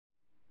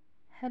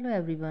Hello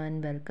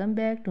everyone, welcome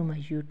back to my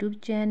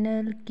YouTube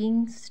channel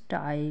King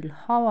Style.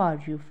 How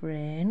are you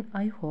friend?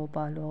 I hope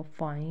all are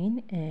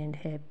fine and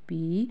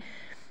happy.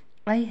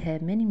 I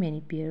have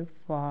many pair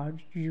for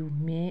you.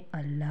 May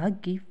Allah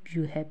give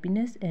you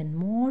happiness and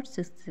more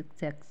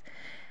success.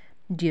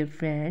 Dear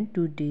friend,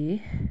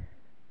 today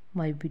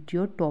my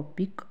video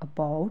topic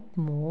about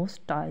most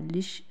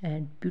stylish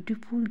and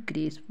beautiful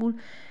graceful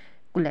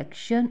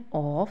collection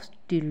of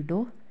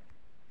stildo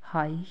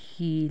high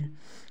heel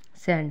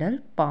sandal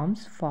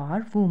pumps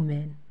for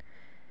women.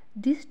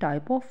 This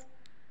type of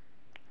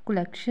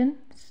collection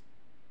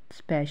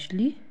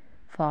especially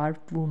for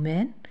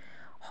women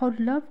who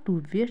love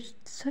to wear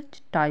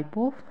such type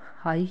of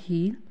high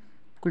heel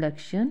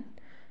collection.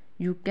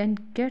 You can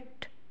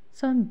get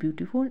some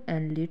beautiful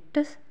and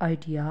latest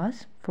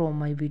ideas from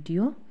my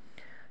video,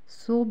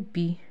 so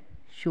be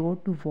sure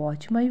to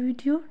watch my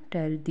video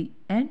till the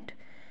end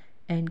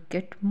and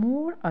get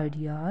more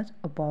ideas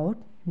about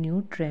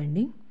new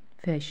trending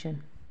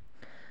fashion.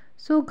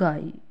 So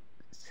guys,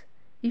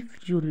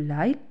 if you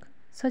like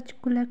such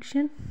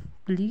collection,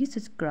 please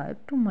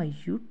subscribe to my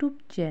YouTube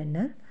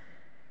channel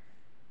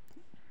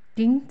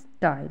King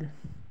Style.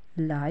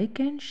 Like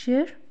and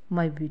share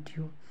my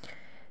video.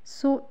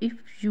 So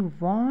if you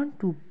want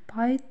to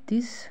buy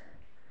this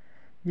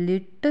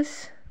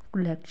latest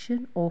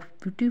collection of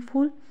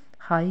beautiful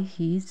high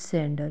heel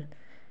sandal,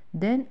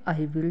 then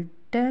I will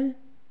tell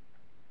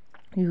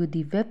you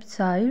the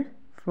website.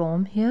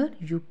 From here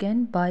you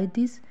can buy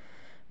this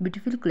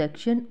beautiful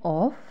collection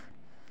of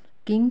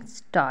King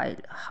Style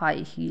high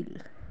heel.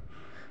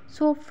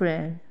 So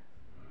friend,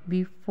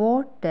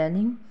 before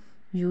telling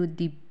you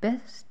the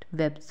best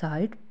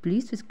website,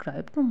 please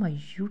subscribe to my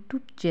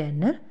YouTube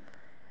channel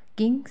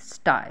King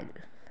Style.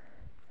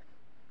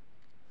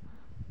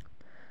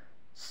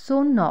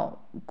 So now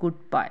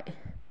goodbye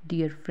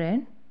dear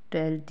friend,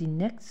 till the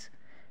next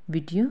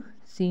video.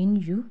 Seeing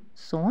you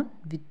soon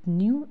with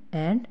new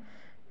and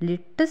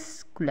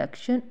latest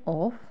collection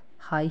of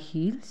high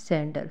heel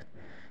sandal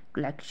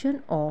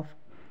collection of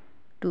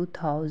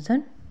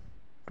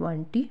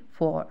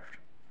 2024.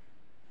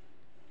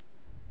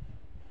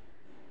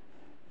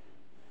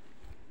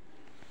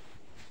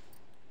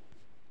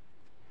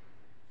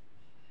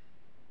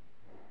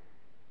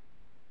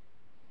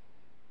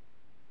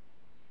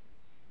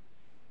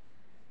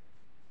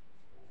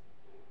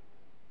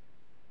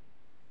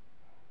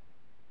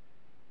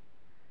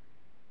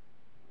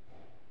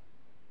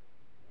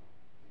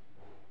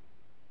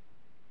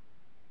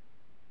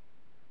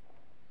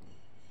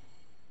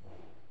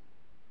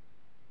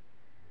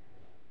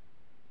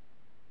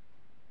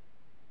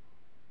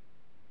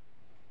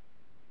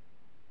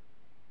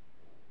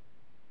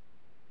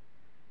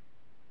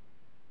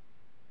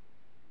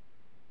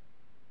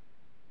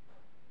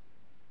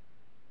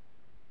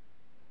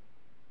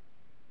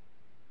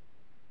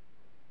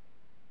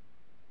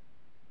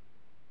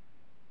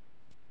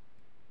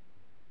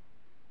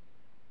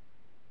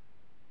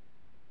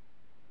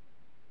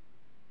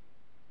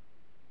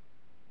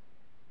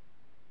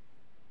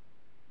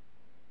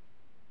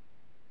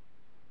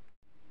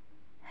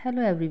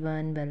 Hello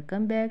everyone,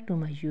 welcome back to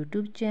my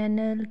YouTube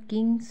channel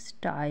King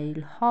Style.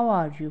 How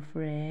are you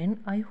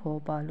friend? I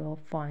hope all are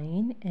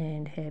fine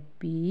and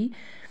happy.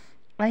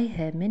 I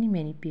have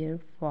many pair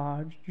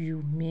for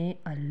you. May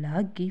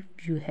Allah give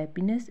you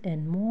happiness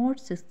and more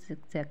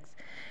success.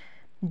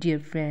 Dear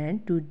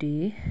friend,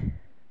 today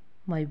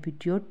my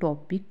video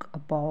topic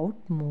about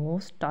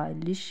most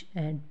stylish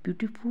and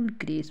beautiful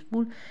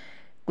graceful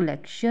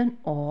collection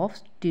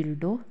of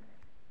stildo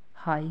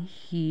high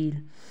heel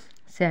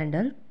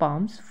sandal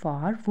pumps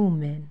for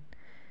women.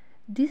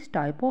 This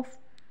type of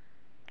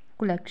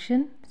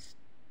collection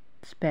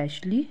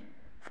especially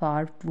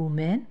for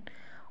women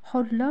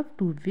who love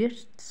to wear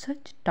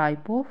such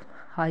type of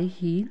high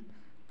heel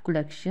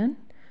collection.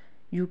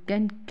 You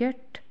can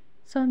get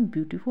some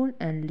beautiful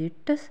and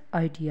latest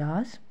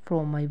ideas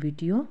from my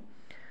video,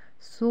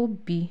 so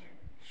be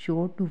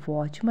sure to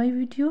watch my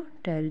video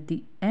till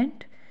the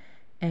end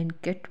and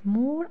get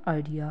more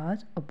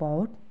ideas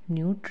about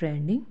new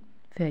trending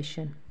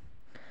fashion.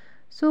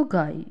 So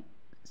guys,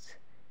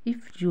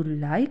 if you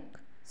like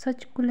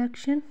such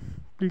collection,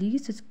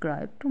 please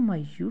subscribe to my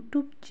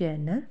YouTube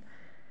channel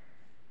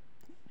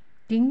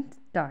King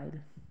Style.